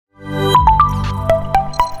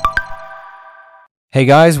Hey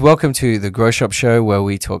guys, welcome to the Grow Shop Show where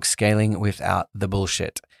we talk scaling without the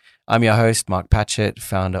bullshit. I'm your host, Mark Patchett,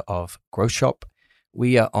 founder of Grow Shop.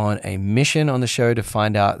 We are on a mission on the show to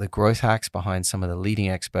find out the growth hacks behind some of the leading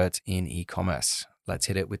experts in e-commerce. Let's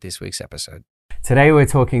hit it with this week's episode. Today we're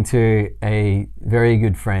talking to a very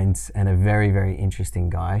good friend and a very, very interesting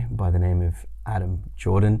guy by the name of Adam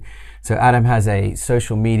Jordan. So Adam has a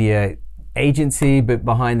social media agency, but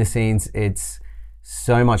behind the scenes it's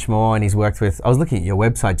so much more, and he's worked with, I was looking at your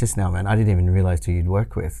website just now, man, I didn't even realize who you'd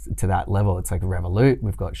work with to that level. It's like Revolut,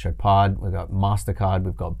 we've got Chopard, we've got MasterCard,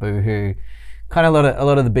 we've got Boohoo, kind of a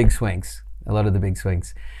lot of the big swings,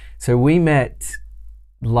 So we met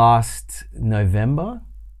last November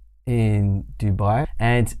in Dubai,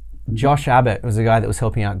 and Josh Abbott was the guy that was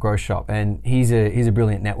helping out Grow Shop, and he's a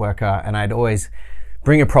brilliant networker, and I'd always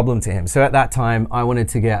bring a problem to him. So at that time, I wanted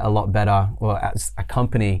to get a lot better, well, as a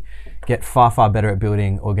company, get far, far better at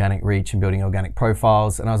building organic reach and building organic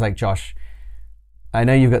profiles. And I was like, Josh, I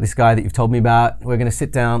know you've got this guy that you've told me about. We're going to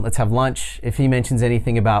sit down, let's have lunch. If he mentions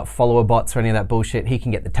anything about follower bots or any of that bullshit, he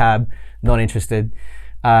can get the tab, not interested.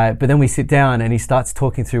 But then we sit down and he starts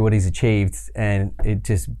talking through what he's achieved, and it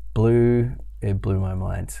just blew my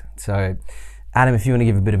mind. So Adam, if you want to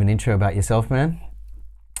give a bit of an intro about yourself, man,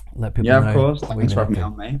 let people know. Yeah, of course. Thanks for having me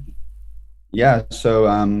on, mate. Yeah, so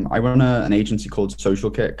I run an agency called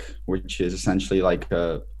Social Kick, which is essentially like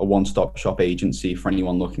a one-stop shop agency for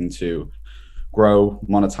anyone looking to grow,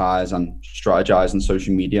 monetize, and strategize on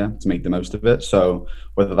social media to make the most of it. So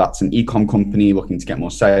whether that's an e-com company looking to get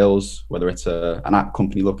more sales, whether it's an app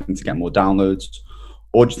company looking to get more downloads,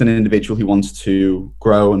 or just an individual who wants to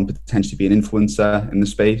grow and potentially be an influencer in the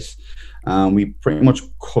space, we pretty much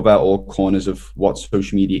cover all corners of what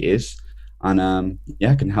social media is, and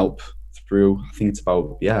can help through, I think it's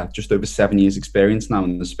about, just over 7 years experience now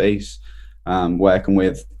in the space, working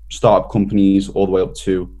with startup companies all the way up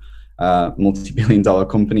to multi-billion dollar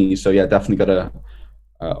companies. So yeah, definitely got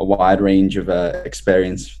a wide range of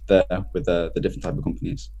experience there with the different type of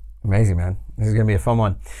companies. Amazing, man. This is going to be a fun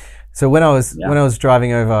one. So when I was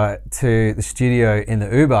driving over to the studio in the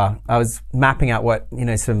Uber, I was mapping out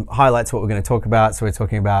some highlights of what we're going to talk about. So we're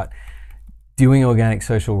talking about doing organic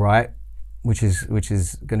social right, which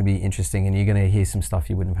is going to be interesting, and you're going to hear some stuff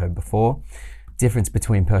you wouldn't have heard before. Difference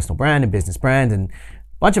between personal brand and business brand and a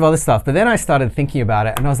bunch of other stuff. But then I started thinking about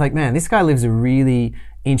it and I was like, man, this guy lives a really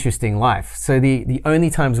interesting life. So the only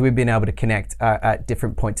times we've been able to connect are at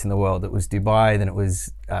different points in the world. It was Dubai, then it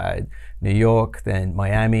was New York, then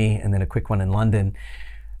Miami, and then a quick one in London.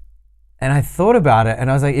 And I thought about it and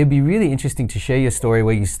I was like, it'd be really interesting to share your story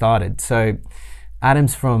where you started. So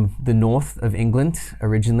Adam's from the north of England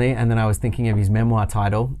originally, and then I was thinking of his memoir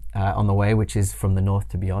title on the way, which is From the North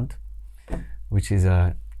to Beyond, which is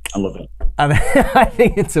I love it. I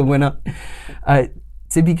think it's a winner.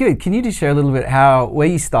 To be good, can you just share a little bit where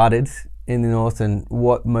you started in the north and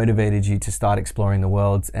what motivated you to start exploring the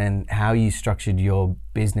world, and how you structured your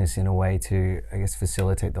business in a way to, I guess,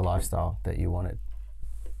 facilitate the lifestyle that you wanted?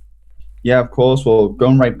 Yeah, of course. Well,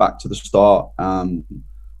 going right back to the start,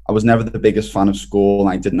 I was never the biggest fan of school, and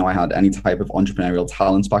I didn't know I had any type of entrepreneurial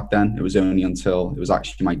talents back then. It was only until it was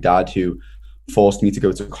actually my dad who forced me to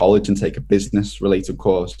go to college and take a business related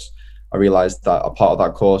course. I realized that a part of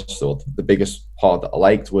that course, or the biggest part that I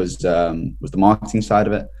liked, was the marketing side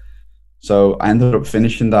of it. So I ended up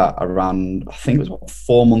finishing that around, I think it was about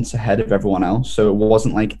 4 months ahead of everyone else. So it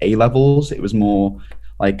wasn't like A levels, it was more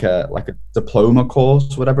like a diploma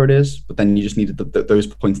course, whatever it is. But then you just needed those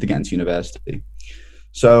points to get into university.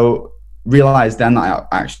 So realized then that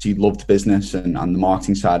I actually loved business and the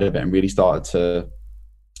marketing side of it, and really started to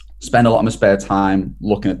spend a lot of my spare time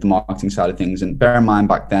looking at the marketing side of things. And bear in mind,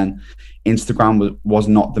 back then, Instagram was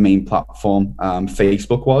not the main platform.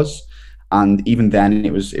 Facebook was. And even then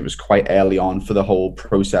it was quite early on for the whole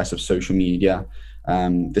process of social media.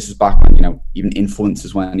 This is back when, even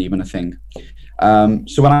influencers weren't even a thing.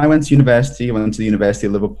 So when I went to university, I went to the University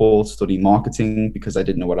of Liverpool to study marketing because I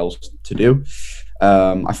didn't know what else to do.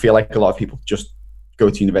 I feel like a lot of people just go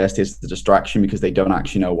to university as a distraction because they don't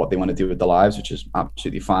actually know what they want to do with their lives, which is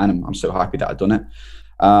absolutely fine. I'm so happy that I've done it.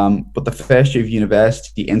 But the first year of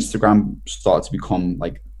university, Instagram started to become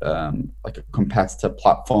like a competitor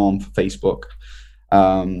platform for Facebook.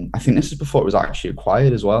 I think this is before it was actually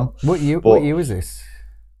acquired as well. What year was this?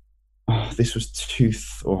 This was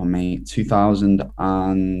 2000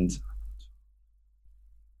 and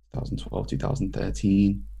 2012,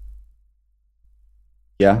 2013.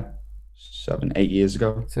 Yeah, 7-8 years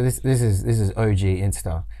ago. So this is OG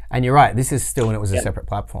Insta, and you're right. This is still when it was a separate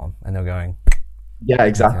platform, and they're going. Yeah,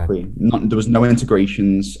 exactly. There was no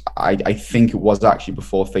integrations. I think it was actually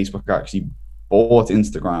before Facebook actually bought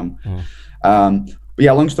Instagram. But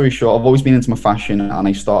yeah, long story short, I've always been into my fashion, and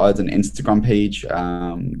I started an Instagram page,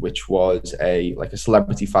 which was a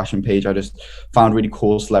celebrity fashion page. I just found really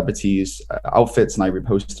cool celebrities' outfits, and I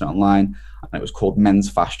reposted it online. And it was called Men's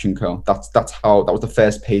Fashion Co. That was the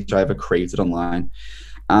first page I ever created online.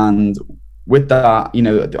 And with that, you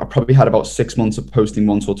know, I probably had about 6 months of posting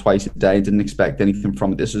once or twice a day. I didn't expect anything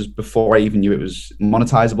from it. This was before I even knew it was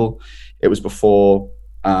monetizable. It was before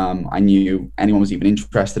I knew anyone was even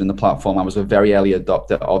interested in the platform. I was a very early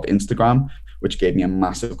adopter of Instagram, which gave me a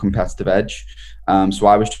massive competitive edge. So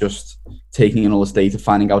I was just taking in all this data,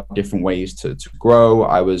 finding out different ways to grow.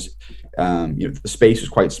 I was, the space was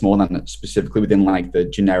quite small, and specifically within like the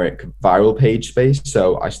generic viral page space.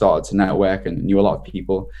 So I started to network and knew a lot of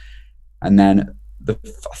people. And then I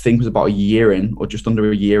think it was about a year in, or just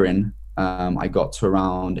under a year in, I got to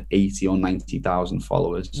around 80 or 90,000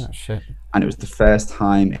 followers. Oh, shit. And it was the first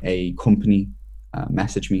time a company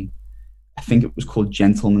messaged me. I think it was called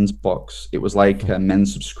Gentleman's Box. It was like a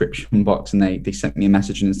men's subscription box. And they sent me a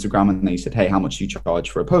message on Instagram, and they said, hey, how much do you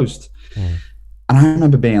charge for a post? And I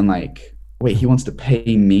remember being like, wait, he wants to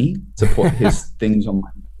pay me to put his things on my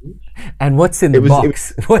page? And what's in the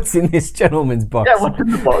box? What's in this gentleman's box? Yeah, what's in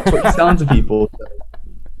the box? What you sound to people.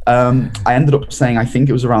 I ended up saying, I think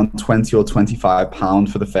it was around 20 or 25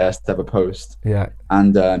 pounds for the first ever post. Yeah.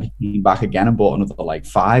 And he came back again and bought another like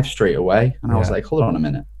 5 straight away. And I was like, hold on a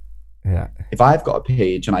minute. Yeah. If I've got a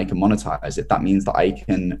page and I can monetize it, that means that I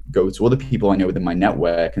can go to other people I know within my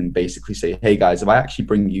network and basically say, hey guys, if I actually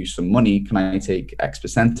bring you some money, can I take X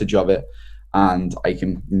percentage of it? And I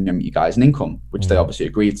can get you guys an income, which they obviously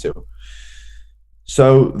agreed to.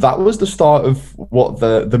 So that was the start of what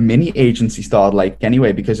the mini agency started like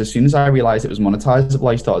anyway, because as soon as I realized it was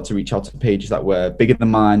monetizable, I started to reach out to pages that were bigger than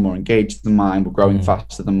mine, more engaged than mine, were growing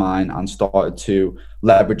faster than mine, and started to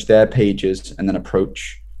leverage their pages and then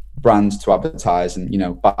approach brands to advertise and, you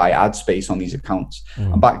know, buy ad space on these accounts.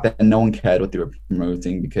 And back then, no one cared what they were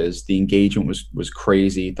promoting because the engagement was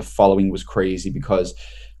crazy. The following was crazy because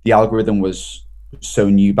the algorithm was so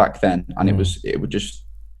new back then, and it would just,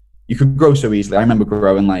 you could grow so easily. I remember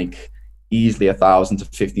growing like easily 1,000 to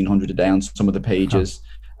 1,500 a day on some of the pages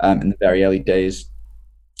in the very early days.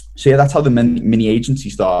 So yeah, that's how the mini agency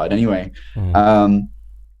started anyway. Do you want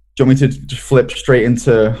me to just flip straight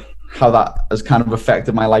into how that has kind of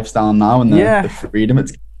affected my lifestyle now and the freedom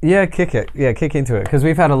it's... Yeah, kick into it. Because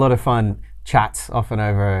we've had a lot of fun chats, often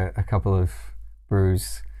over a couple of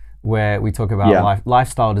brews, where we talk about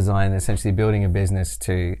lifestyle design, essentially building a business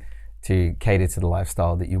to cater to the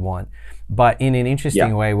lifestyle that you want, but in an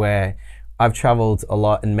interesting way where I've traveled a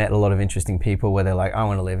lot and met a lot of interesting people where they're like, I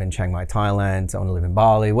want to live in Chiang Mai, Thailand, I want to live in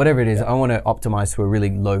Bali, whatever it is, I want to optimize to a really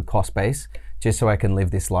low cost base just so I can live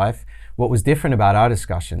this life. What was different about our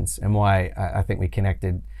discussions and why I think we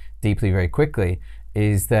connected deeply very quickly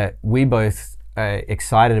is that we both are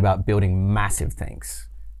excited about building massive things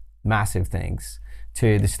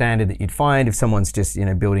to the standard that you'd find if someone's just, you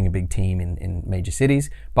know, building a big team in major cities,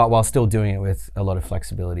 but while still doing it with a lot of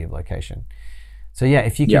flexibility of location. So yeah,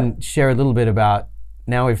 if you can share a little bit about,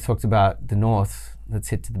 now we've talked about the North, let's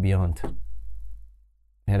hit to the beyond.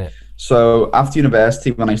 Hit it. So after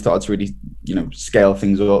university, when I started to really, you know, scale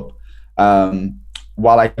things up,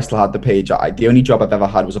 while I still had the page, the only job I've ever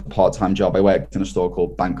had was a part-time job. I worked in a store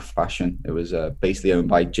called Bank Fashion. It was basically owned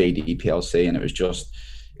by JD PLC, and it was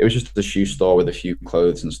just a shoe store with a few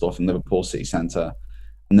clothes and stuff in Liverpool city centre.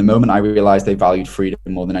 And the moment I realised they valued freedom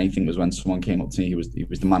more than anything was when someone came up to me. He was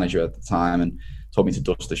the manager at the time and told me to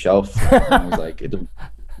dust the shelf. And I was like, it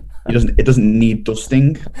doesn't need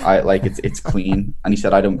dusting. It's clean. And he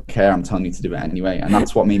said, I don't care. I'm telling you to do it anyway. And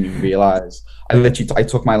that's what made me realise. I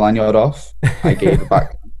took my lanyard off. I gave it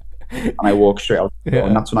back, and I walked straight out the door.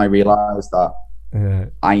 And that's when I realised that.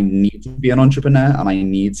 I need to be an entrepreneur and I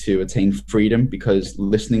need to attain freedom, because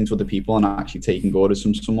listening to other people and actually taking orders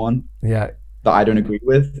from someone that I don't agree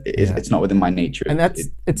with, it's not within my nature. And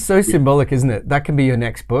it's so symbolic, isn't it? That can be your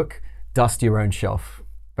next book. Dust your own shelf.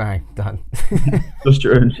 Bang, done. Dust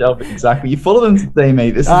your own shelf, exactly. You're full of them today,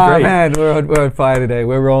 mate. This is great. Man, we're on fire today.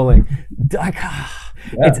 We're rolling.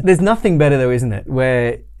 There's nothing better though, isn't it?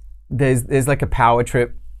 Where there's like a power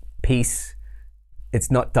trip piece.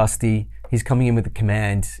 It's not dusty. He's coming in with a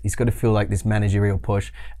command. He's got to feel like this managerial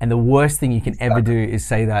push. And the worst thing you can ever do is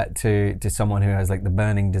say that to someone who has like the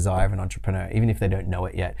burning desire of an entrepreneur, even if they don't know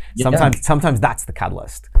it yet. Sometimes that's the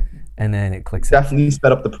catalyst, and then it clicks. Definitely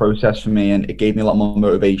sped up the process for me, and it gave me a lot more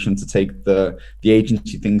motivation to take the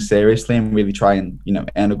agency thing seriously and really try and, you know,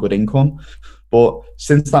 earn a good income. But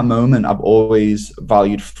since that moment, I've always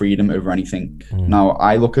valued freedom over anything. Now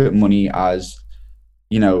I look at money as,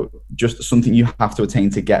 just something you have to attain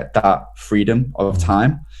to get that freedom of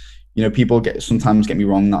time. People sometimes get me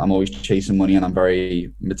wrong that I'm always chasing money and I'm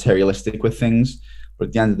very materialistic with things. But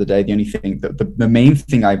at the end of the day, the only thing that the main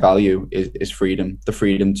thing I value is freedom, the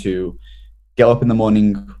freedom to get up in the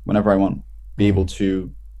morning whenever I want, be able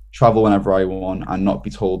to travel whenever I want and not be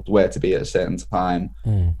told where to be at a certain time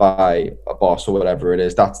by a boss or whatever it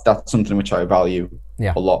is. That's something which I value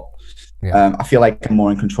a lot. I feel like I'm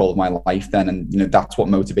more in control of my life then, and that's what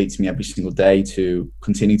motivates me every single day to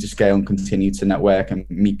continue to scale and continue to network and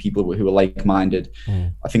meet people who are like-minded.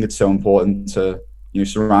 I think it's so important to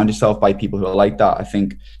surround yourself by people who are like that. I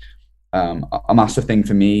think a massive thing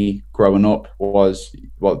for me growing up was,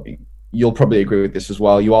 well, you'll probably agree with this as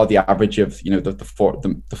well, you are the average of the 4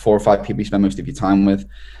 or 5 people you spend most of your time with.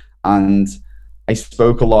 And I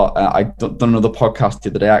spoke a lot. I done another podcast the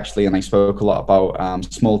other day actually, and I spoke a lot about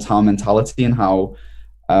small town mentality and how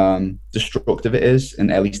destructive it is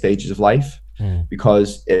in early stages of life,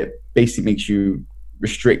 because it basically makes you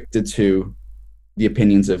restricted to the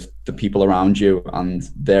opinions of the people around you and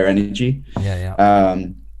their energy.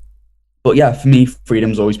 But yeah, for me,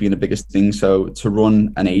 freedom's always been the biggest thing. So to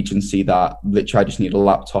run an agency that literally I just need a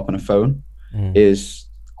laptop and a phone is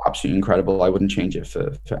absolutely incredible. I wouldn't change it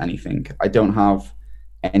for anything. I don't have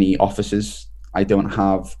any offices. I don't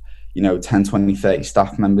have 10, 20, 30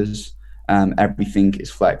 staff members. Everything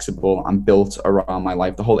is flexible and built around my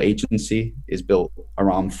life. The whole agency is built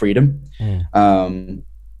around freedom,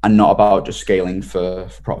 and not about just scaling for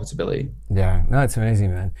profitability. Yeah, no, it's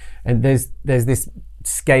amazing, man. And there's this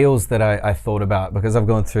scales that I thought about, because I've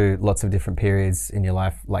gone through lots of different periods in your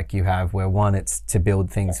life like you have, where one, it's to build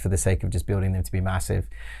things for the sake of just building them to be massive.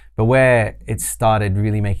 But where it started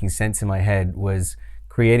really making sense in my head was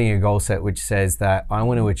creating a goal set which says that I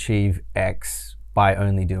want to achieve X by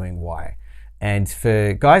only doing Y. And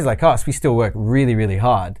for guys like us, we still work really, really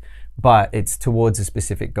hard, but it's towards a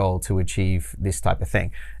specific goal to achieve this type of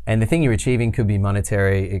thing. And the thing you're achieving could be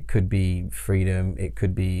monetary, it could be freedom, it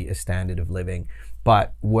could be a standard of living,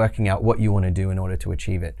 but working out what you want to do in order to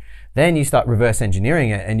achieve it. Then you start reverse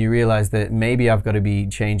engineering it and you realize that maybe I've got to be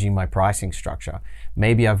changing my pricing structure.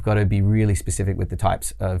 Maybe I've got to be really specific with the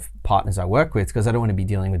types of partners I work with, because I don't want to be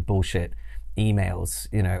dealing with bullshit emails,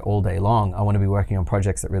 all day long. I want to be working on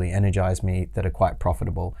projects that really energize me, that are quite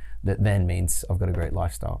profitable, that then means I've got a great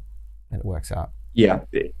lifestyle and it works out. Yeah,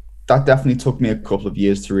 that definitely took me a couple of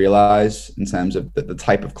years to realize in terms of the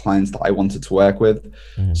type of clients that I wanted to work with.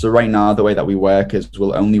 So right now, the way that we work is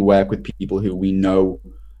we'll only work with people who we know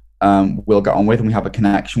we'll get on with and we have a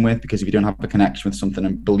connection with, because if you don't have a connection with something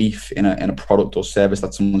and belief in a product or service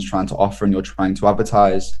that someone's trying to offer and you're trying to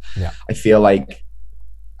advertise, I feel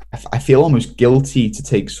almost guilty to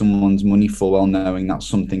take someone's money full well knowing that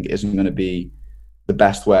something isn't going to be the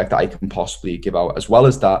best work that I can possibly give out. As well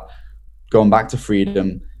as that, going back to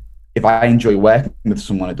freedom, if I enjoy working with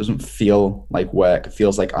someone, it doesn't feel like work. It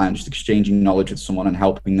feels like I'm just exchanging knowledge with someone and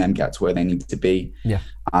helping them get to where they need to be.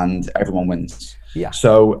 And everyone wins.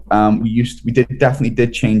 So we definitely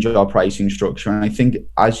did change our pricing structure. And I think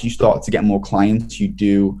as you start to get more clients, you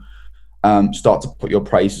do start to put your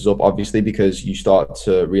prices up, obviously, because you start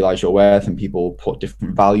to realize your worth and people put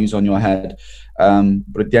different values on your head.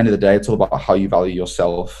 But at the end of the day, it's all about how you value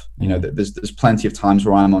yourself. There's plenty of times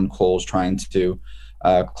where I'm on calls trying to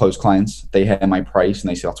close clients. They hear my price and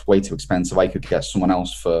they say that's way too expensive. I could get someone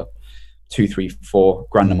else for 2, 3, 4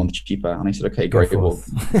 grand a month cheaper. And I said, okay, great. Well,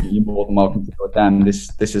 you're more than welcome to go with them.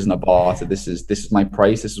 This isn't a barter. This is my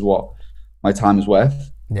price. This is what my time is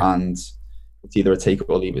worth. And it's either a take it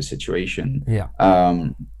or leave it situation.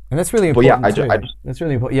 And that's really important. That's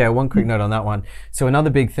really important. Yeah, one quick note on that one. So another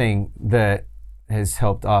big thing that has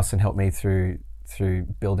helped us and helped me through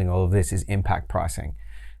building all of this is impact pricing.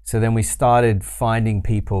 So then we started finding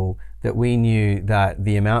people that we knew that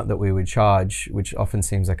the amount that we would charge, which often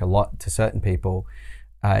seems like a lot to certain people,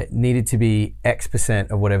 needed to be X%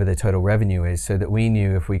 of whatever their total revenue is, so that we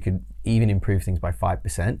knew if we could even improve things by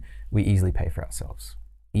 5%, we easily pay for ourselves.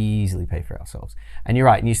 And you're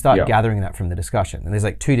right, and you start gathering that from the discussion. And there's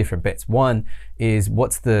like 2 different bits. One is,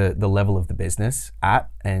 what's the level of the business at,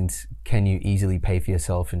 and can you easily pay for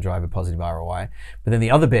yourself and drive a positive ROI? But then the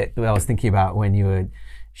other bit that I was thinking about when you were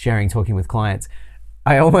talking with clients,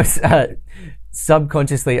 I almost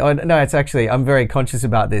subconsciously, I'm very conscious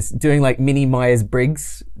about this, doing like mini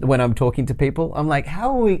Myers-Briggs when I'm talking to people. I'm like,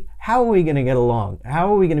 how are we going to get along?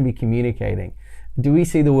 How are we going to be communicating? Do we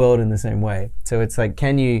see the world in the same way? So it's like,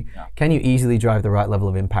 can you easily drive the right level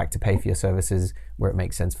of impact to pay for your services where it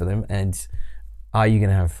makes sense for them? And are you going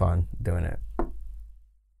to have fun doing it?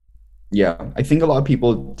 Yeah, I think a lot of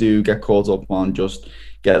people do get caught up on just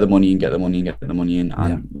get the money and get the money and get the money in.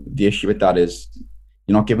 And the issue with that is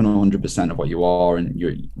you're not giving 100% of what you are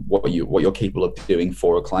and what you're capable of doing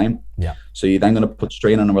for a client. Yeah. So you're then going to put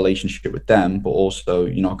strain on a relationship with them, but also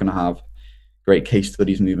you're not going to have great case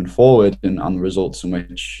studies moving forward and on the results in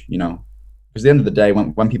which, you know, because at the end of the day,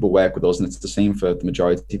 when people work with us, and it's the same for the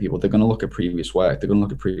majority of people, they're going to look at previous work, they're going to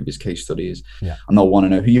look at previous case studies, and they'll want to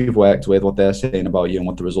know who you've worked with, what they're saying about you, and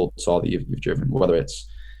what the results are that you've driven, whether it's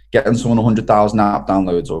getting someone 100,000 app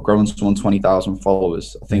downloads or growing someone 20,000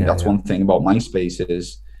 followers. I think that's one thing about MySpace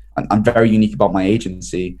is, and I'm very unique about my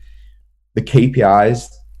agency, the KPIs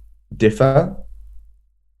differ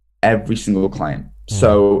every single client.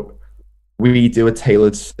 So we do a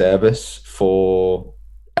tailored service for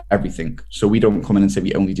everything. So we don't come in and say,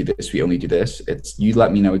 we only do this, we only do this. It's, you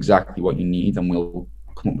let me know exactly what you need and we'll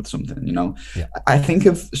come up with something, you know? I think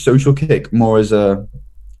of Social Kick more as a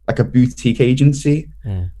boutique agency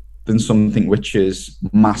than something which is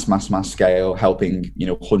mass scale, helping, you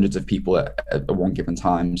know, hundreds of people at one given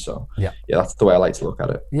time. So that's the way I like to look at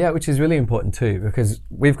it. Yeah, which is really important too, because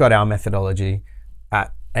we've got our methodology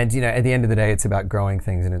and, you know, at the end of the day, it's about growing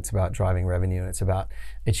things and it's about driving revenue and it's about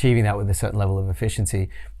achieving that with a certain level of efficiency.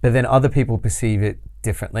 But then other people perceive it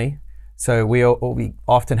differently. So we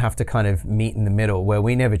often have to kind of meet in the middle where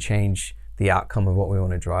we never change the outcome of what we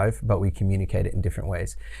want to drive, but we communicate it in different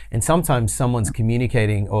ways. And sometimes someone's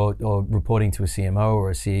communicating or reporting to a CMO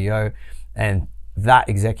or a CEO, and that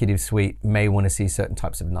executive suite may want to see certain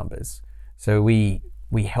types of numbers. So we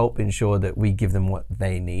help ensure that we give them what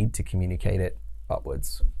they need to communicate it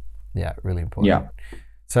upwards. Yeah, really important. Yeah.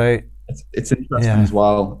 So it's interesting as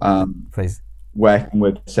well. Please. Working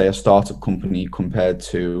with, say, a startup company compared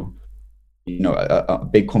to, you know, a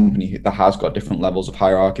big company that has got different levels of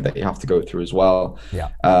hierarchy that you have to go through as well.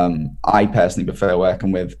 I personally prefer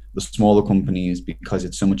working with the smaller companies because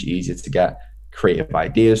it's so much easier to get creative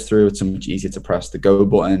ideas through. It's so much easier to press the go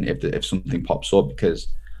button if something pops up, because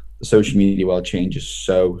the social media world changes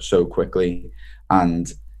so quickly,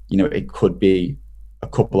 and you know, it could be a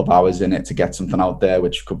couple of hours in it to get something out there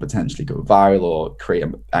which could potentially go viral or create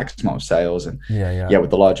X amount of sales. And with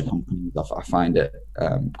the larger companies, I find it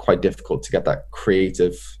quite difficult to get that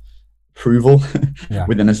creative approval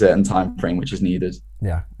within a certain time frame which is needed.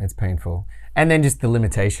 Yeah, it's painful. And then just the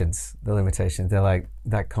limitations. They're like,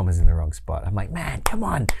 that comma's in the wrong spot. I'm like, man, come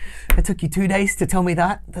on. It took you 2 days to tell me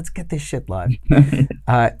that. Let's get this shit live.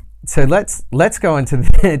 So let's go into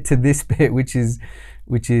to this bit, which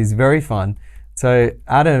is very fun. So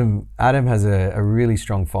Adam has a really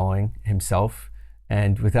strong following himself,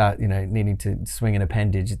 and without, you know, needing to swing an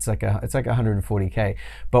appendage, it's like 140K.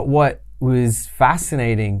 But what was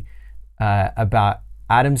fascinating about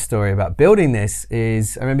Adam's story about building this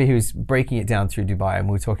is, I remember he was breaking it down through Dubai, and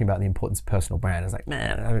we were talking about the importance of personal brand. I was like,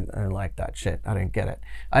 man, I don't like that shit. I don't get it.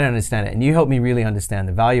 I don't understand it. And you helped me really understand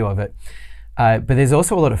the value of it. But there's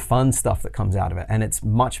also a lot of fun stuff that comes out of it, and it's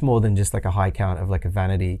much more than just like a high count of like a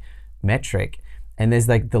vanity metric. And there's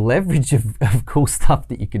like the leverage of cool stuff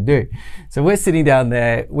that you can do. So we're sitting down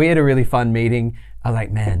there. We had a really fun meeting. I was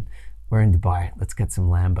like, man, we're in Dubai. Let's get some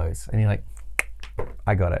Lambos. And you're like,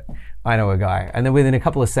 I got it. I know a guy. And then within a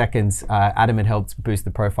couple of seconds, Adam had helped boost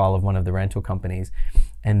the profile of one of the rental companies.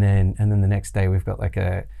 And then the next day we've got like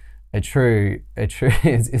a true, it's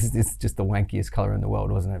just the wankiest color in the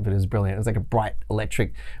world, wasn't it? But it was brilliant. It was like a bright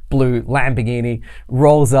electric blue Lamborghini,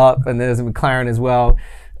 rolls up, and there's a McLaren as well.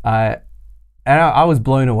 And I was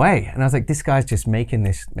blown away. And I was like, this guy's just making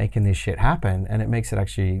this shit happen, and it makes it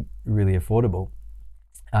actually really affordable.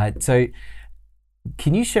 So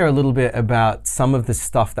can you share a little bit about some of the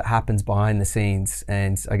stuff that happens behind the scenes,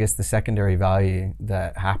 and I guess the secondary value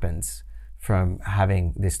that happens from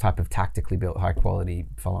having this type of tactically built high quality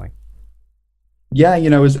following? Yeah,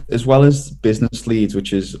 you know, as well as business leads,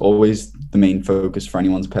 which is always the main focus for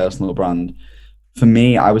anyone's personal brand. For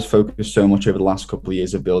me, I was focused so much over the last couple of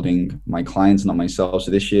years of building my clients, not myself.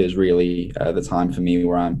 So this year is really the time for me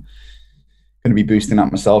where I'm going to be boosting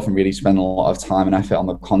that myself and really spending a lot of time and effort on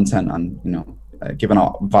the content, and, you know, giving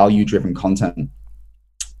out value-driven content,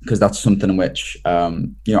 because that's something in which,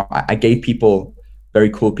 you know, I gave people very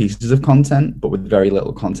cool pieces of content, but with very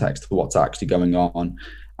little context for what's actually going on.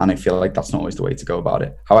 And I feel like that's not always the way to go about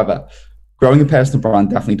it. However, growing a personal brand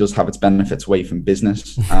definitely does have its benefits away from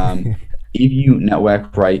business. If you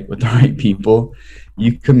network right with the right people,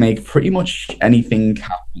 you can make pretty much anything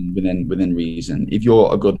happen within reason. If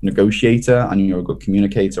you're a good negotiator and you're a good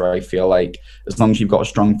communicator, I feel like as long as you've got a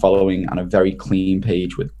strong following and a very clean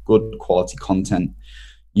page with good quality content,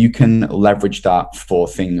 you can leverage that for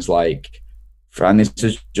things like, and this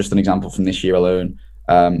is just an example from this year alone,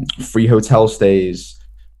 free hotel stays,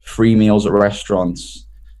 free meals at restaurants,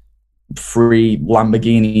 free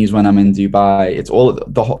Lamborghinis when I'm in Dubai. It's all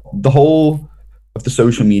the whole of the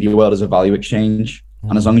social media world is a value exchange.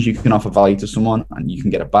 And as long as you can offer value to someone and you can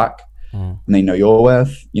get it back, and they know your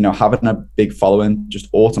worth, you know, having a big following just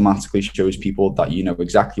automatically shows people that you know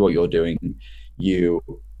exactly what you're doing. You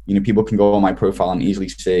know, people can go on my profile and easily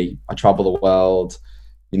see I travel the world,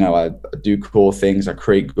 you know, I do cool things, I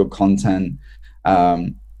create good content.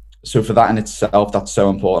 So for that in itself, that's so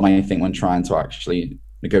important. I think when trying to actually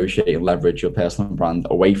negotiate and leverage your personal brand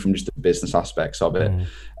away from just the business aspects of it.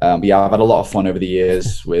 But yeah, I've had a lot of fun over the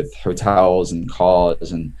years with hotels and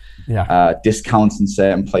cars and discounts in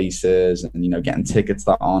certain places, and you know, getting tickets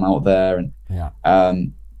that aren't out there.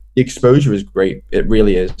 And the exposure is great. It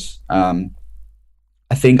really is.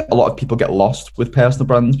 I think a lot of people get lost with personal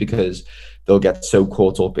brands because they'll get so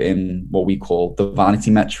caught up in what we call the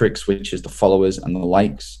vanity metrics, which is the followers and the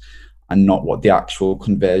likes, and not what the actual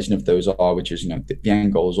conversion of those are, which is, you know, the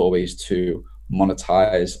end goal is always to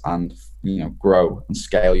monetize and, you know, grow and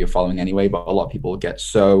scale your following anyway. But a lot of people get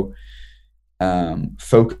so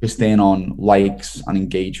focused in on likes and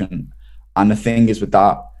engagement. And the thing is with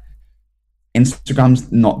that,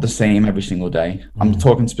 Instagram's not the same every single day. I'm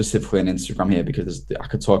talking specifically on Instagram here because I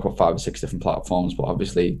could talk about 5 or 6 different platforms, but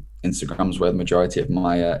obviously Instagram's where the majority of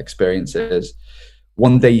my experience is.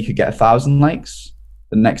 One day you could get 1,000 likes.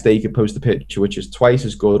 The next day you could post a picture which is twice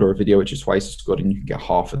as good, or a video which is twice as good, and you can get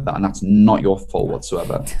half of that. And that's not your fault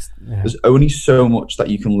whatsoever. There's only so much that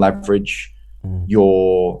you can leverage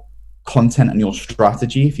your content and your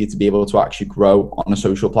strategy for you to be able to actually grow on a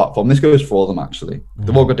social platform. This goes for all of them, actually.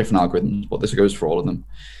 They've all got different algorithms, but this goes for all of them.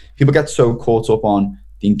 People get so caught up on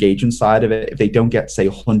the engagement side of it. If they don't get, say,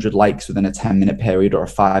 100 likes within a 10-minute period or a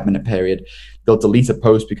 5-minute period, they'll delete a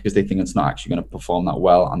post because they think it's not actually going to perform that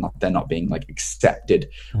well, and that they're not being like accepted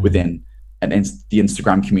within the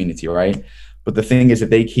Instagram community, right? But the thing is, if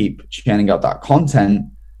they keep churning out that content,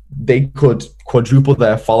 they could quadruple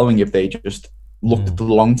their following if they just looked at the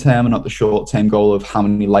long term and not the short term goal of how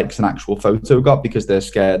many likes an actual photo got, because they're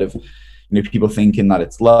scared of, you know, people thinking that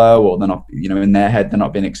it's low, or they're not, you know, in their head they're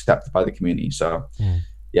not being accepted by the community. So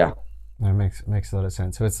yeah, that makes a lot of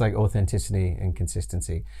sense. So it's like authenticity and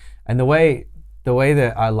consistency. And the way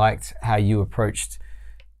that I liked how you approached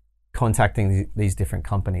contacting these different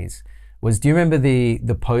companies was, do you remember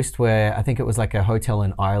the post where I think it was like a hotel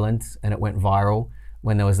in Ireland and it went viral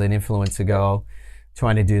when there was an influencer girl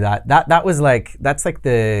trying to do that? That was like, that's like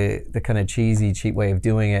the kind of cheesy, cheap way of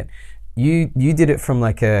doing it. You did it from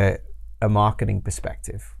like a marketing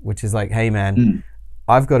perspective, which is like, hey man,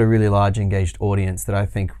 I've got a really large engaged audience that I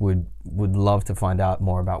think would love to find out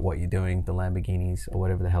more about what you're doing, the Lamborghinis or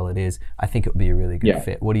whatever the hell it is. I think it would be a really good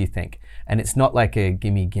fit. What do you think? And it's not like a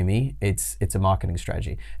gimme. It's a marketing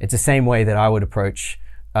strategy. It's the same way that I would approach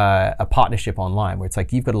a partnership online, where it's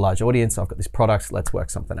like, you've got a large audience, I've got this product, let's work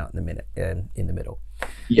something out in the middle.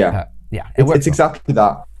 It's exactly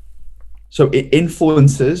that. So it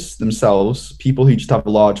influencers themselves, people who just have a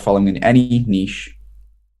large following in any niche,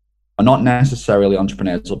 are not necessarily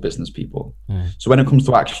entrepreneurs or business people. So when it comes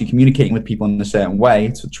to actually communicating with people in a certain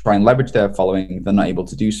way to try and leverage their following, they're not able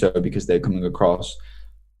to do so because they're coming across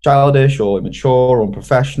childish or immature or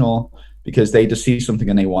unprofessional, because they just see something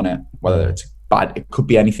and they want it, whether it's bad, it could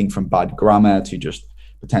be anything from bad grammar to just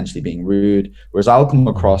potentially being rude. Whereas I'll come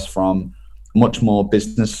across from a much more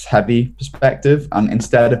business heavy perspective, and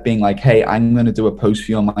instead of being like, hey, I'm going to do a post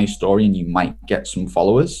for you on my story and you might get some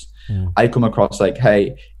followers, I come across like,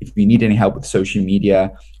 hey, if you need any help with social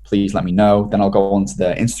media, please let me know. Then I'll go onto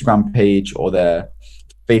their Instagram page or their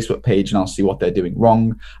Facebook page and I'll see what they're doing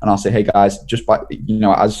wrong, and I'll say, hey guys, just by, you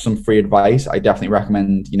know, as some free advice, I definitely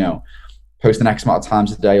recommend, you know, post an X amount of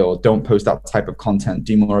times a day, or don't post that type of content,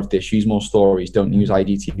 do more of this, use more stories, don't use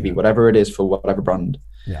IGTV, whatever it is for whatever brand.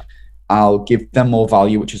 I'll give them more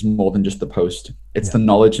value, which is more than just the post. It's the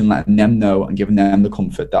knowledge and letting them know and giving them the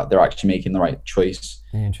comfort that they're actually making the right choice.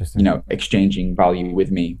 Interesting. You know, exchanging value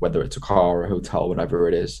with me, whether it's a car or a hotel, whatever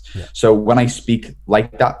it is. So when I speak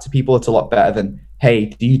like that to people, it's a lot better than, hey,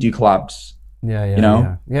 do you do collabs? You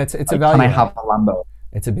know? It's like, a value. Can I have a Lambo?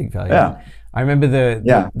 It's a big value. I remember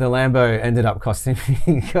the Lambo ended up costing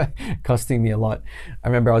me a lot. I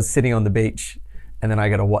remember I was sitting on the beach and then I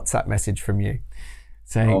got a WhatsApp message from you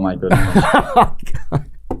saying, "Oh my goodness!"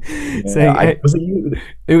 Saying, was it you?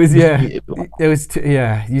 It was It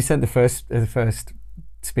was you sent the first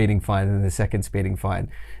speeding fine and the second speeding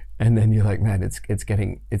fine, and then you're like, "Man, it's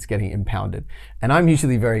getting impounded." And I'm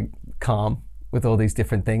usually very calm with all these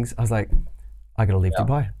different things. I was like, I got to leave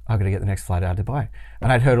Dubai. I got to get the next flight out of Dubai.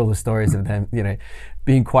 And I'd heard all the stories of them, you know,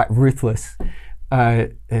 being quite ruthless.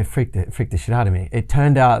 It freaked the shit out of me. It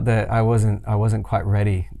turned out that I wasn't quite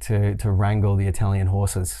ready to wrangle the Italian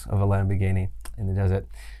horses of a Lamborghini in the desert.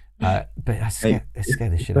 But it scared the shit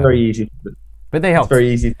out of me. Very easy. But they helped. It's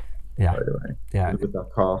very easy. Yeah. By the way, Yeah. with that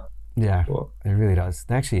car. Yeah. But It really does.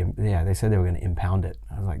 They actually, they said they were going to impound it.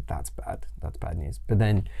 I was like, that's bad. That's bad news. But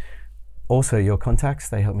then also your contacts,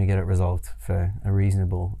 they helped me get it resolved for a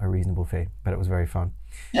reasonable fee. But it was very fun.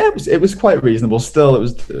 yeah, it was quite reasonable. Still, it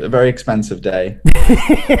was a very expensive day.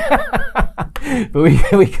 But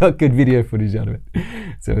we got good video footage out of it,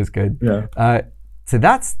 so it was good. Yeah. So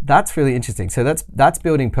that's really interesting. So that's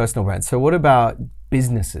building personal brands. So what about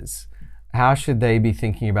businesses? How should they be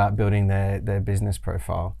thinking about building their business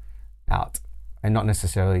profile out, and not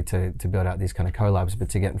necessarily to build out these kind of collabs, but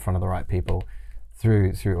to get in front of the right people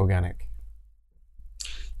through organic?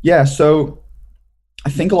 Yeah. So I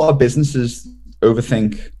think a lot of businesses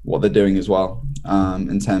overthink what they're doing as well,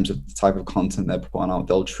 in terms of the type of content they're putting out.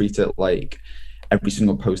 They'll treat it like every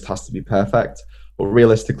single post has to be perfect. But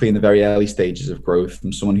realistically, in the very early stages of growth,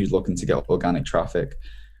 from someone who's looking to get organic traffic,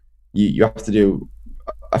 you have to do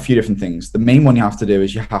a few different things. The main one you have to do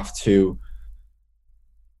is you have to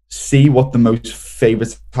see what the most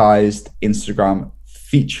favoritized Instagram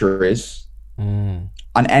feature is. And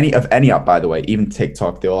any app, by the way, even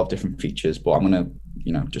TikTok, they all have different features, but I'm going to,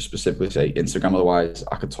 just specifically say Instagram. Otherwise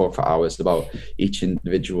I could talk for hours about each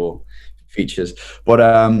individual features. But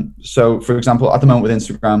so for example, at the moment with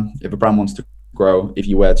Instagram, if a brand wants to grow, if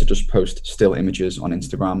you were to just post still images on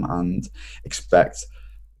Instagram and expect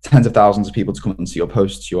tens of thousands of people to come and see your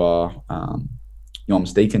posts, you're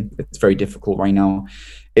mistaken. It's very difficult right now.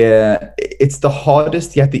 It's the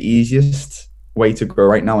hardest yet the easiest way to grow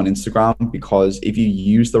right now on Instagram, because if you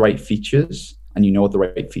use the right features and you know what the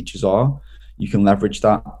right features are, you can leverage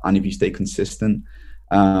that. And if you stay consistent,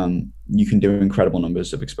 you can do incredible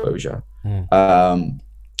numbers of exposure.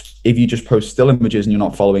 If you just post still images and you're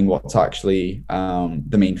not following what's actually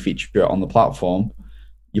the main feature on the platform,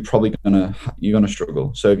 you're probably gonna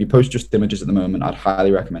struggle. So if you post just images at the moment, I'd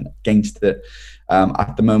highly recommend against it.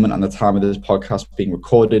 At the moment, and the time of this podcast being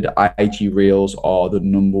recorded, IG Reels are the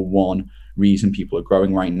number one reason people are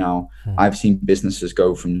growing right now. I've seen businesses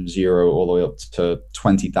go from 0 all the way up to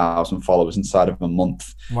 20,000 followers inside of a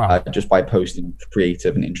month. Wow. Just by posting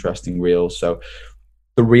creative and interesting reels. So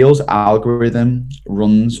the Reels algorithm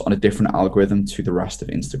runs on a different algorithm to the rest of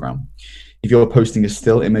Instagram. If you're posting a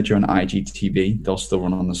still image on IGTV, they'll still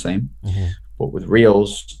run on the same. But with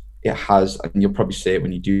Reels, it has, and you'll probably see it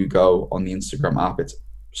when you do go on the Instagram app, it's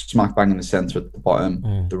smack bang in the center at the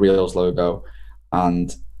bottom, the Reels logo,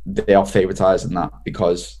 and they are favoritizing that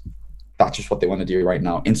because that's just what they want to do right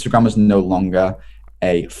now. Instagram is no longer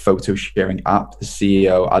a photo sharing app. The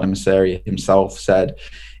CEO, Adam Mosseri himself, said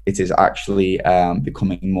it is actually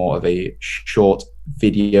becoming more of a short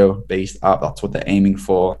video based app. That's what they're aiming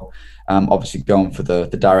for. Obviously going for the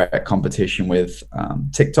direct competition with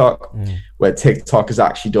TikTok, where TikTok has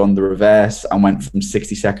actually done the reverse and went from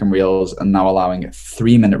 60-second reels and now allowing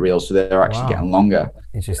 3-minute reels. So they're actually getting longer.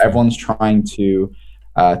 Everyone's trying to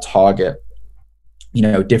target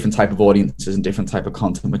different type of audiences and different type of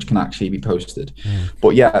content which can actually be posted.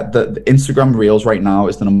 But yeah, the Instagram Reels right now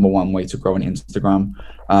is the number one way to grow on Instagram.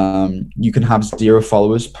 You can have 0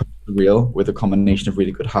 followers per reel with a combination of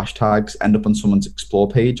really good hashtags, end up on someone's explore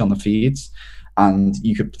page on the feeds, and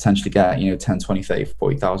you could potentially get 10, 20, 30,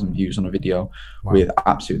 40,000 views on a video with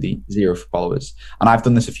absolutely 0 followers. And I've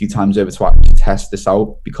done this a few times over to actually test this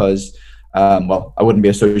out because I wouldn't be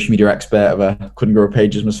a social media expert if I couldn't grow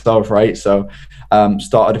pages myself, right? So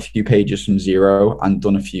started a few pages from 0 and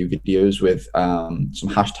done a few videos with some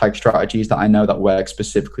hashtag strategies that I know that work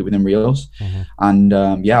specifically within Reels. And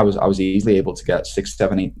I was easily able to get 6,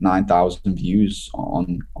 7, 8, 9,000 views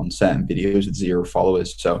on certain videos with 0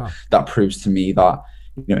 followers. So that proves to me that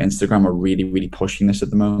Instagram are really, really pushing this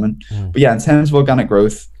at the moment. But yeah, in terms of organic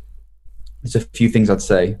growth, there's a few things I'd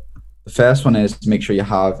say. The first one is to make sure you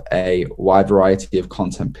have a wide variety of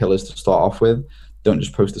content pillars to start off with. Don't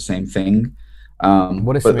just post the same thing.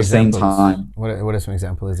 What are but at the same time, what are some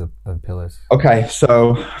examples of pillars? Okay,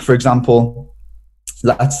 so for example,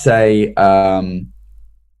 let's say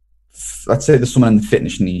there's someone in the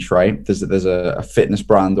fitness niche, right? There's a fitness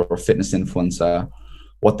brand or a fitness influencer.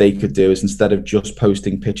 What they could do is, instead of just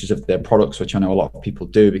posting pictures of their products, which I know a lot of people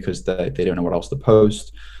do because they don't know what else to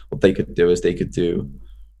post, what they could do is they could do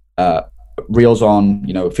reels on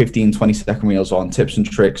 15, 20-second reels on tips and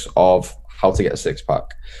tricks of how to get a 6-pack.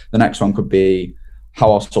 The next one could be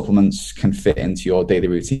how our supplements can fit into your daily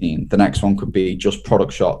routine. The next one could be just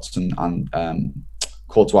product shots and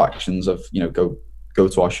call to actions of go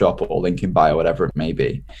to our shop or link in bio, whatever it may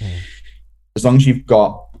be. as long as you've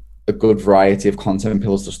got a good variety of content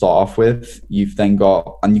pillars to start off with, you've then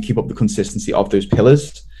got, and you keep up the consistency of those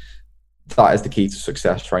pillars, that is the key to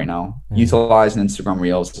success right now. Utilizing Instagram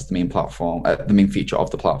Reels as the main platform, the main feature of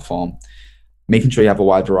the platform, making sure you have a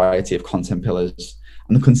wide variety of content pillars,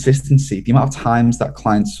 and the consistency, the amount of times that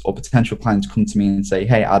clients or potential clients come to me and say,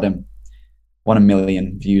 hey, Adam, I want 1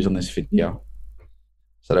 million views on this video. I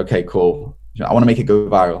said, okay, cool. I want to make it go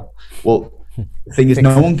viral. Well, the thing is,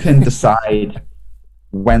 no one can decide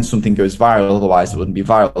when something goes viral, otherwise it wouldn't be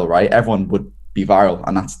viral, right? Everyone would be viral,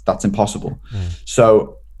 and that's impossible.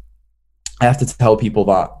 So I have to tell people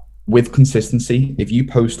that with consistency, if you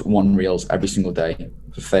post 1 Reels every single day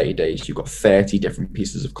for 30 days, you've got 30 different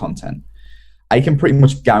pieces of content. I can pretty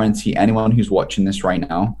much guarantee anyone who's watching this right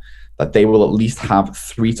now that they will at least have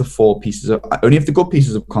 3 to 4 pieces of, only if the good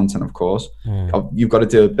pieces of content, of course. You've got to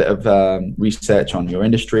do a bit of research on your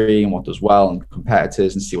industry and what does well and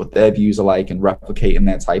competitors and see what their views are like and replicating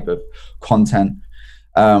their type of content.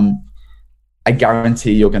 I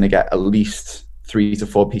guarantee you're going to get at least 3 to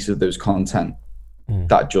 4 pieces of those content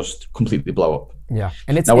that just completely blow up. Yeah,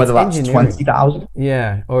 and it's now whether it's that's 20,000,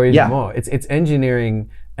 yeah, or even more. It's engineering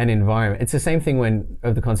an environment. It's the same thing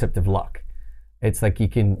of the concept of luck. It's like you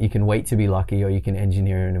can wait to be lucky, or you can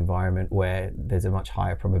engineer an environment where there's a much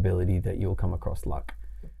higher probability that you'll come across luck.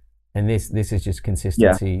 And this is just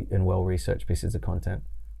consistency and well-researched pieces of content.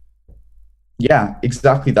 Yeah,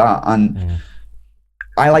 exactly that. And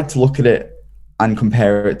I like to look at it and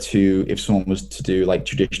compare it to if someone was to do like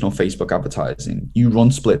traditional Facebook advertising. You run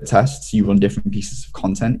split tests, you run different pieces of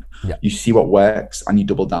content, you see what works and you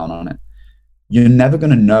double down on it. You're never going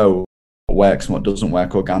to know what works and what doesn't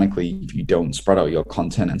work organically if you don't spread out your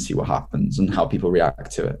content and see what happens and how people react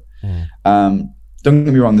to it. Don't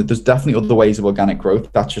get me wrong, there's definitely other ways of organic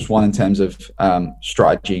growth. That's just one in terms of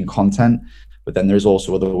strategy and content. But then there's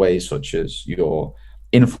also other ways such as your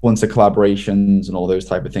influencer collaborations and all those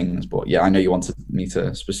type of things. But yeah, I know you wanted me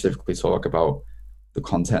to specifically talk about the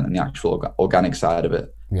content and the actual organic side of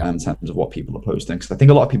it in terms of what people are posting, because I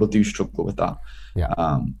think a lot of people do struggle with that.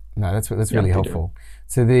 No, that's really helpful.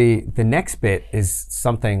 So the next bit is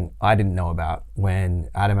something I didn't know about when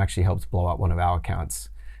Adam actually helped blow up one of our accounts,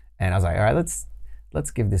 and I was like, all right,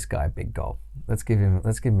 let's give this guy a big goal. Let's give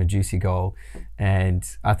him a juicy goal. And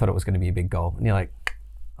I thought it was going to be a big goal, and you're like,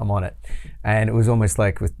 I'm on it. And it was almost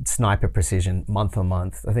like with sniper precision, month on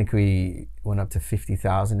month. I think we went up to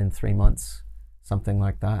 50,000 in 3 months, something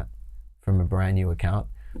like that, from a brand new account,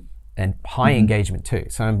 and high engagement too.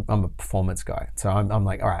 So I'm a performance guy. So I'm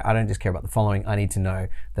like, all right, I don't just care about the following. I need to know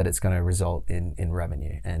that it's going to result in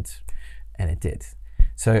revenue, and it did.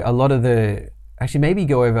 So a lot of actually maybe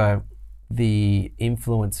go over the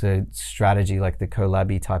influencer strategy, like the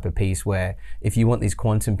collabby type of piece, where if you want these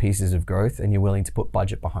quantum pieces of growth and you're willing to put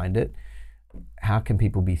budget behind it, how can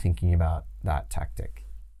people be thinking about that tactic?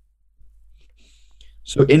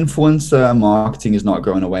 So influencer marketing is not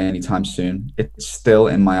going away anytime soon. It's still,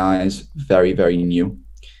 in my eyes, very, very new.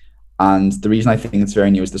 And the reason I think it's very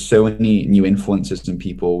new is there's so many new influencers and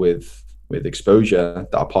people with exposure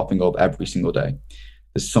that are popping up every single day.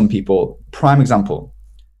 There's some people, prime example,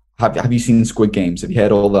 have you seen Squid Games? Have you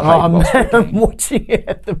heard all the hype? I'm watching it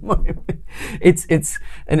at the moment. It's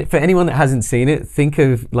and for anyone that hasn't seen it, think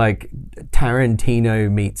of like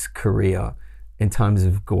Tarantino meets Korea in terms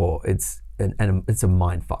of gore. It's a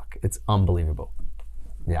mind fuck. It's unbelievable.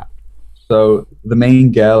 Yeah. So the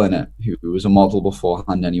main girl in it, who was a model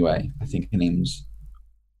beforehand anyway, I think her name's,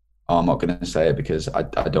 I'm not going to say it because I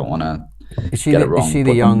don't want to get it wrong. Is she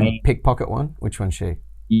the young pickpocket one? Which one's she?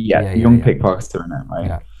 Yeah, young pickpocketer in it, right?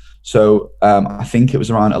 Yeah. So I think it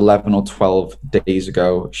was around 11 or 12 days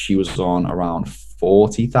ago, she was on around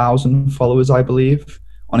 40,000 followers, I believe,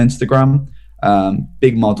 on Instagram.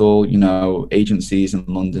 Big model, agencies in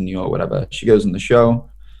London, New York, whatever. She goes on the show.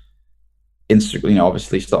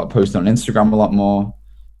 Obviously started posting on Instagram a lot more.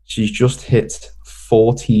 She's just hit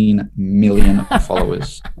 14 million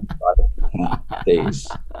followers in 5 days.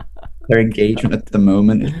 Their engagement at the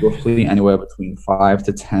moment is roughly anywhere between 5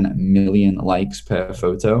 to 10 million likes per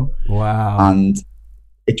photo. Wow. And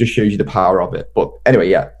it just shows you the power of it. But anyway,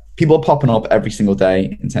 yeah, people are popping up every single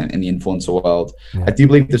day in the influencer world. Yeah. I do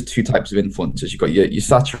believe there's 2 types of influencers. You've got your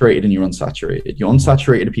saturated and your unsaturated. Your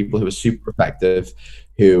unsaturated are people who are super effective,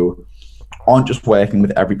 who aren't just working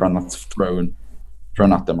with every brand that's thrown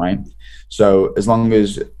at them, right? So as long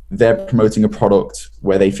as they're promoting a product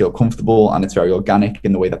where they feel comfortable and it's very organic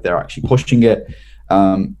in the way that they're actually pushing it,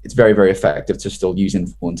 it's very, very effective to still use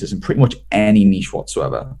influencers in pretty much any niche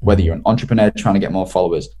whatsoever. Whether you're an entrepreneur trying to get more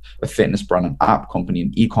followers, a fitness brand, an app company,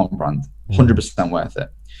 an e-com brand, 100% worth it.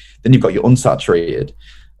 Then you've got your unsaturated.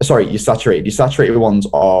 sorry, your saturated. Your saturated ones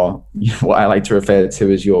are what I like to refer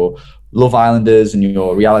to as your Love Islanders and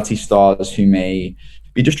your reality stars who may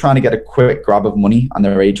be just trying to get a quick grab of money, and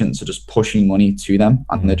their agents are just pushing money to them,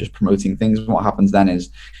 and they're just promoting things. And what happens then is,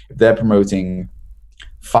 if they're promoting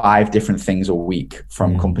 5 different things a week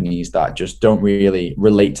from companies that just don't really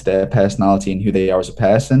relate to their personality and who they are as a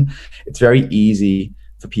person, it's very easy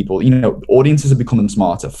for people, audiences are becoming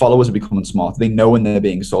smarter, followers are becoming smarter. They know when they're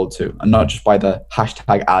being sold to, and not just by the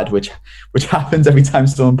hashtag ad, which happens every time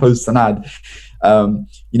someone posts an ad.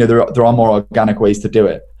 There are more organic ways to do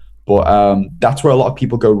it. But that's where a lot of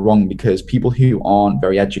people go wrong, because people who aren't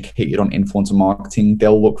very educated on influencer marketing,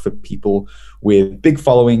 they'll look for people with big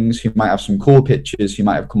followings who might have some cool pictures, who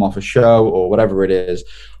might have come off a show or whatever it is.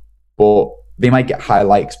 But they might get high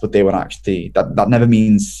likes, but they won't actually, that never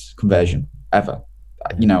means conversion, ever.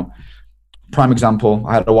 Prime example,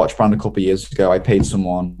 I had a watch brand a couple of years ago. I paid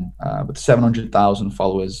someone with 700,000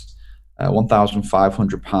 followers,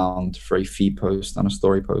 £1,500 for a feed post and a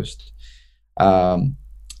story post.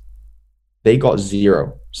 They got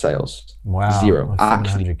 0 sales. Wow. 0.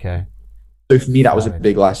 Actually. $700K. So for me, that was a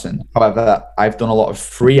big lesson. However, I've done a lot of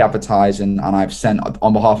free advertising, and I've sent,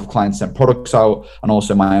 on behalf of clients, sent products out, and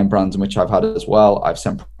also my own brands, in which I've had as well. I've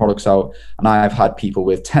sent products out, and I've had people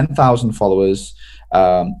with 10,000 followers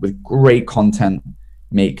with great content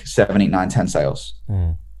make 7, 8, 9, 10 sales.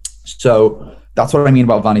 So that's what I mean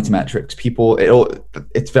about vanity metrics.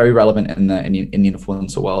 It's very relevant in the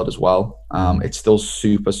influencer world as well. It's still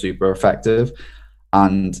super, super effective,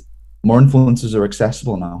 and more influencers are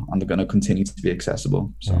accessible now, and they're going to continue to be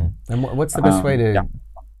accessible. So, and what's the best way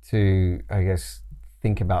to I guess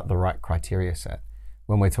think about the right criteria set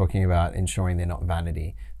when we're talking about ensuring they're not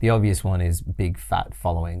vanity? The obvious one is big fat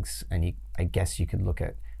followings, and I guess you could look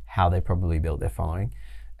at how they probably built their following.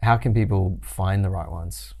 How can people find the right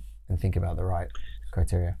ones and think about the right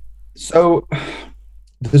criteria? So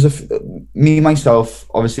there's me myself,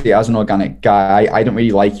 obviously, as an organic guy, I don't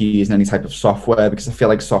really like using any type of software, because I feel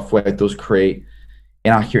like software does create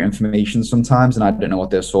inaccurate information sometimes, and I don't know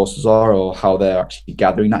what their sources are or how they're actually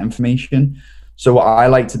gathering that information. So what I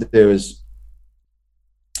like to do is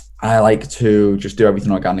I like to just do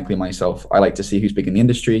everything organically myself. I like to see who's big in the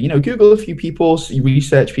industry, Google a few people,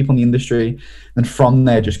 research people in the industry, and from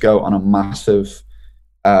there just go on a massive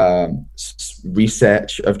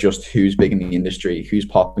research of just who's big in the industry, who's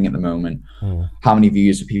popping at the moment, how many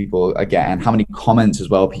views people are getting, how many comments as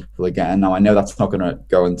well people are getting. Now, I know that's not going to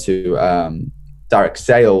go into direct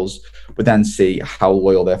sales, but then see how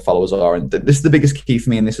loyal their followers are. And this is the biggest key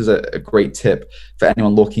for me, and this is a great tip for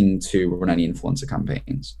anyone looking to run any influencer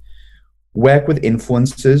campaigns. Work with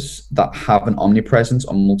influencers that have an omnipresence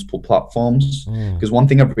on multiple platforms. Because one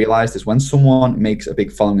thing I've realized is when someone makes a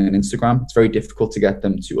big following on Instagram, it's very difficult to get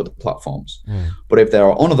them to other platforms. But if they're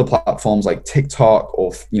on other platforms like TikTok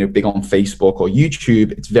or big on Facebook or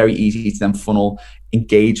YouTube, it's very easy to then funnel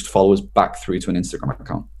engaged followers back through to an Instagram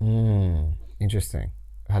account. Interesting.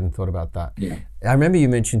 I hadn't thought about that. Yeah. I remember you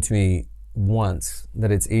mentioned to me once that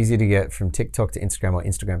it's easier to get from TikTok to Instagram or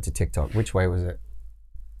Instagram to TikTok. Which way was it?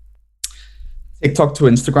 TikTok to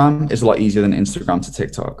Instagram is a lot easier than Instagram to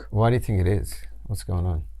TikTok. Why do you think it is? What's going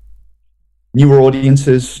on? Newer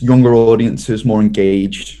audiences, younger audiences, more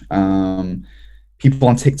engaged. People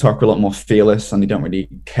on TikTok are a lot more fearless, and they don't really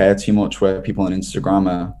care too much, where people on Instagram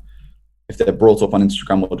are, if they're brought up on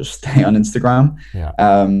Instagram, will just stay on Instagram. Yeah.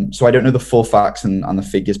 So I don't know the full facts and the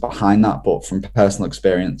figures behind that, but from personal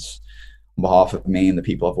experience, on behalf of me and the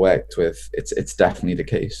people I've worked with, it's definitely the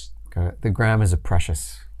case. Got it. The gram is a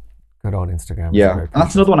precious. Good old Instagram. Yeah, and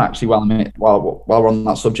that's another one actually. While we're on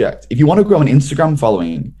that subject, if you want to grow an Instagram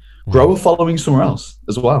following, grow a following somewhere else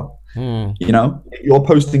as well. If you're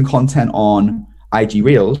posting content on IG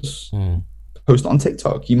Reels, post on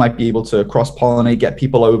TikTok. You might be able to cross-pollinate, get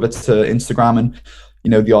people over to Instagram,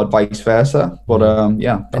 and the odd vice versa. But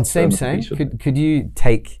and same. Could you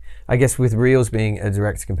take? I guess with Reels being a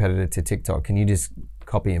direct competitor to TikTok, can you just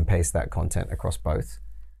copy and paste that content across both?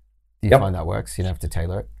 Do you find that works? You don't have to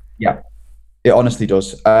tailor it. Yeah, it honestly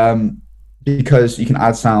does. Because you can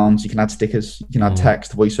add sounds, you can add stickers, you can add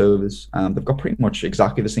text, voiceovers. They've got pretty much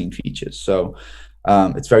exactly the same features. So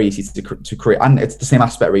it's very easy to create. And it's the same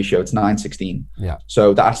aspect ratio. It's 9:16. Yeah.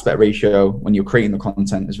 So the aspect ratio, when you're creating the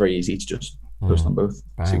content, is very easy to just post on both.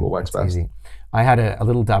 Bang. See what works best. Easy. I had a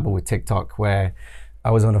little dabble with TikTok where I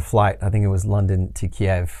was on a flight. I think it was London to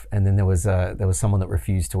Kiev, and then there was someone that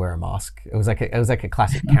refused to wear a mask. It was like a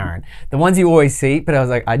classic Karen, the ones you always see. But I was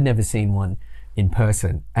like, I'd never seen one in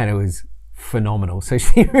person, and it was phenomenal. So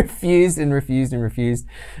she refused, and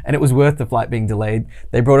it was worth the flight being delayed.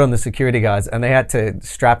 They brought on the security guards, and they had to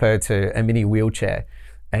strap her to a mini wheelchair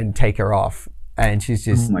and take her off. And she's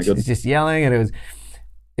just yelling, and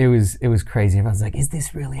it was crazy. Everyone's like, is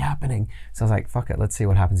this really happening? So I was like, fuck it, let's see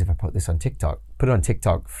what happens if I put this on TikTok. Put it on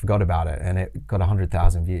TikTok, forgot about it, and it got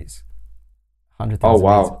 100,000 views. 100,000 Oh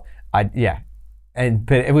wow. views.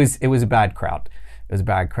 But it was a bad crowd. It was a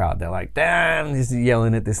bad crowd. They're like, damn, this is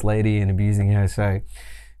yelling at this lady and abusing her. So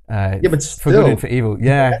but still, for good and for evil.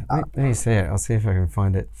 Yeah, let me see it. I'll see if I can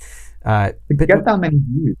find it. To get that many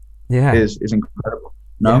views is incredible.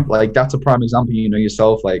 No, like that's a prime example. You know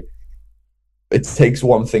yourself, like it takes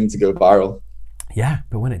one thing to go viral. Yeah,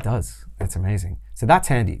 but when it does, it's amazing. So that's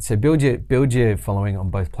handy. So build your following on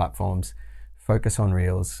both platforms. Focus on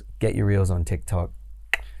Reels. Get your Reels on TikTok.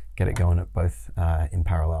 Get it going at both in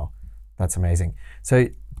parallel. That's amazing. So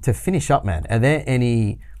to finish up, man, are there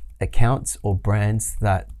any accounts or brands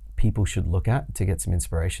that people should look at to get some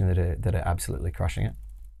inspiration that are absolutely crushing it?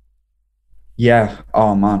 Yeah.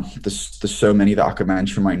 Oh man, there's so many that I could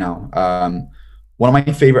mention right now. One of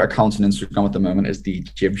my favorite accounts on Instagram at the moment is the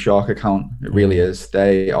Gymshark account. It really is.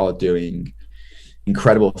 They are doing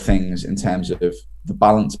incredible things in terms of the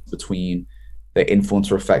balance between their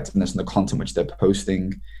influencer effectiveness and the content which they're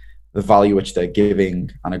posting, the value which they're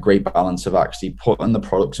giving, and a great balance of actually putting the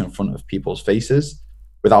products in front of people's faces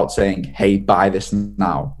without saying, hey, buy this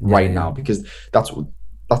now, now, because that's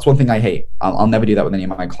one thing I hate. I'll never do that with any of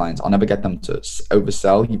my clients. I'll never get them to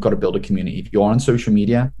oversell. You've got to build a community. If you're on social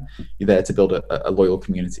media, you're there to build a loyal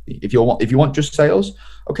community. If you want just sales,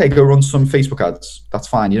 okay, go run some Facebook ads. That's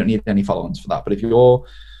fine. You don't need any followings for that. But if you're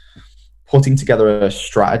putting together a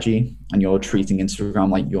strategy and you're treating Instagram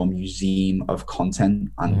like your museum of content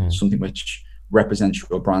and something which represents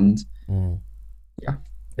your brand, so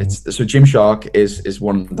Gymshark is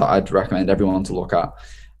one that I'd recommend everyone to look at.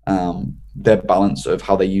 Their balance of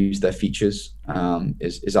how they use their features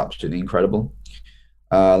is absolutely incredible.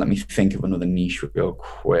 Let me think of another niche real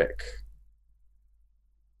quick.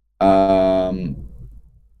 Man,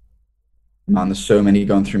 there's so many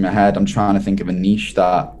going through my head. I'm trying to think of a niche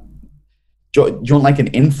that. Do you want like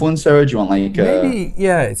an influencer, or do you want like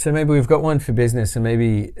maybe so maybe we've got one for business and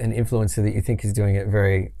maybe an influencer that you think is doing it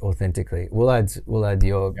very authentically. We'll add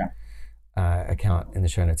your account in the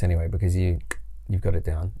show notes anyway, because you've got it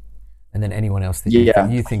down. And then anyone else that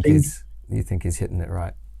you think is hitting it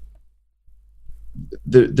right.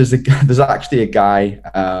 There's actually a guy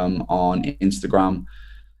on Instagram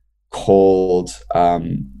called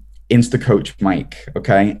InstaCoach Mike,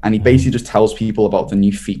 okay? And he basically just tells people about the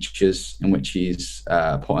new features in which he's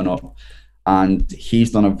putting up. And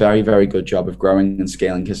he's done a very, very good job of growing and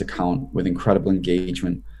scaling his account with incredible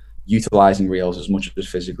engagement, utilizing Reels as much as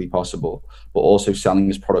physically possible, but also selling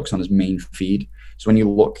his products on his main feed. So when you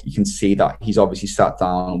look, you can see that he's obviously sat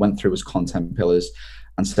down, went through his content pillars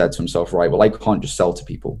and said to himself, right, well, I can't just sell to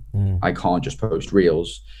people. I can't just post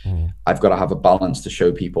Reels. I've got to have a balance to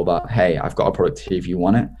show people that, hey, I've got a product here if you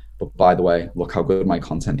want it. But by the way, look how good my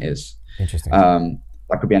content is. Interesting.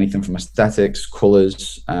 That could be anything from aesthetics,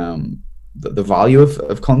 colors, the value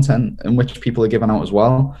of content in which people are giving out as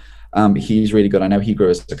well. He's really good. I know he grew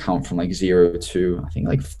his account from like 0 to I think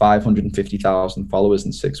like 550,000 followers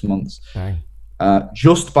in 6 months.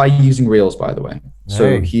 Just by using Reels, by the way.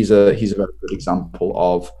 So he's a very good example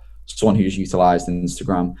of someone who's utilized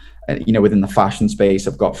Instagram. Within the fashion space,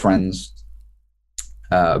 I've got friends.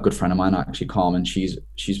 A good friend of mine, actually, Carmen. She's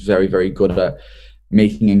very, very good at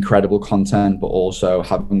making incredible content, but also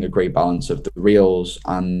having a great balance of the Reels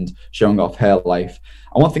and showing off her life.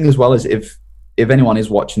 And one thing as well is if anyone is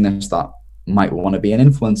watching this that might want to be an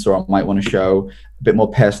influencer or might want to show a bit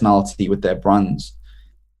more personality with their brands,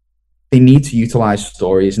 they need to utilize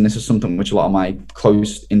stories. And this is something which a lot of my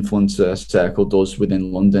close influencer circle does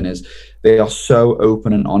within London, is they are so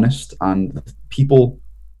open and honest, and people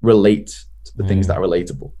relate to the things that are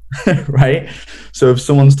relatable, right? So if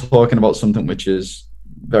someone's talking about something which is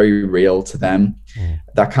very real to them,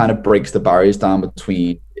 that kind of breaks the barriers down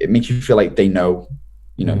between, it makes you feel like they know,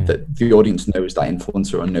 that the audience knows that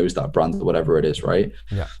influencer or knows that brand or whatever it is, right?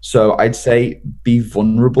 So I'd say be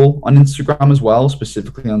vulnerable on Instagram as well,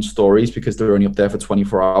 specifically on stories, because they're only up there for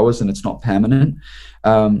 24 hours and it's not permanent.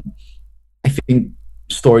 I think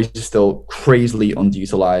stories are still crazily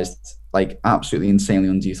underutilized, like absolutely insanely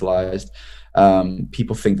underutilized.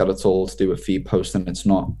 People think that it's all to do with feed posts, and it's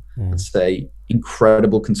not. It's a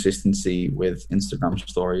incredible consistency with Instagram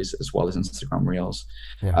stories as well as Instagram Reels.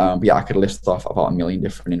 But I could list off about 1 million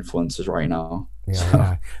different influencers right now.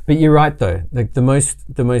 But you're right though, like the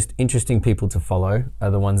most interesting people to follow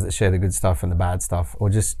are the ones that share the good stuff and the bad stuff, or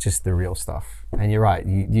just the real stuff. And you're right,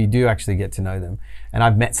 you do actually get to know them. And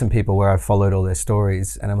I've met some people where I've followed all their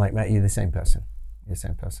stories and I'm like, mate, you're the same person,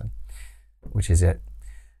 which is it.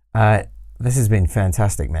 This has been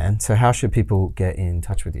fantastic, man. So how should people get in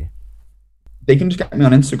touch with you? They can just get me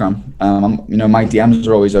on Instagram. My DMs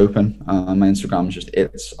are always open. My Instagram is just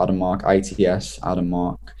it's Adam Mark, ITS Adam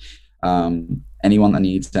Mark. Anyone that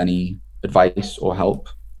needs any advice or help,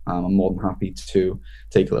 I'm more than happy to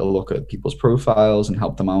take a little look at people's profiles and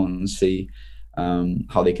help them out and see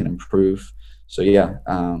how they can improve. So yeah,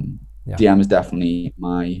 DM is definitely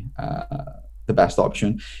my the best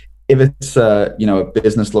option. If it's a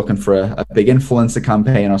business looking for a big influencer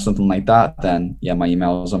campaign or something like that, then yeah, my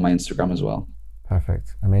email is on my Instagram as well.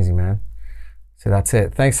 Perfect. Amazing, man. So that's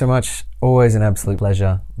it. Thanks so much. Always an absolute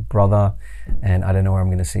pleasure, brother. And I don't know where I'm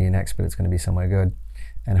going to see you next, but it's going to be somewhere good.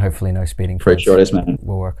 And hopefully no speeding. Pretty sure it is, man.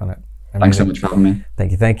 We'll work on it. Amazing. Thanks so much for having me.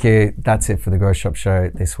 Thank you. Thank you. That's it for the Grow Shop Show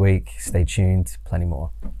this week. Stay tuned. Plenty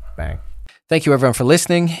more. Bang. Thank you everyone for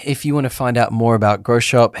listening. If you want to find out more about Grow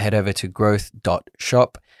Shop, head over to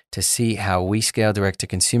growth.shop to see how we scale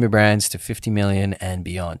direct-to-consumer brands to 50 million and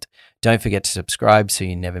beyond. Don't forget to subscribe so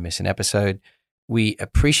you never miss an episode. We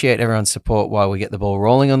appreciate everyone's support while we get the ball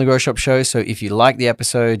rolling on the Grow Shop Show. So if you like the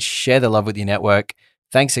episode, share the love with your network.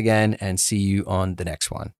 Thanks again and see you on the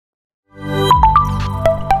next one.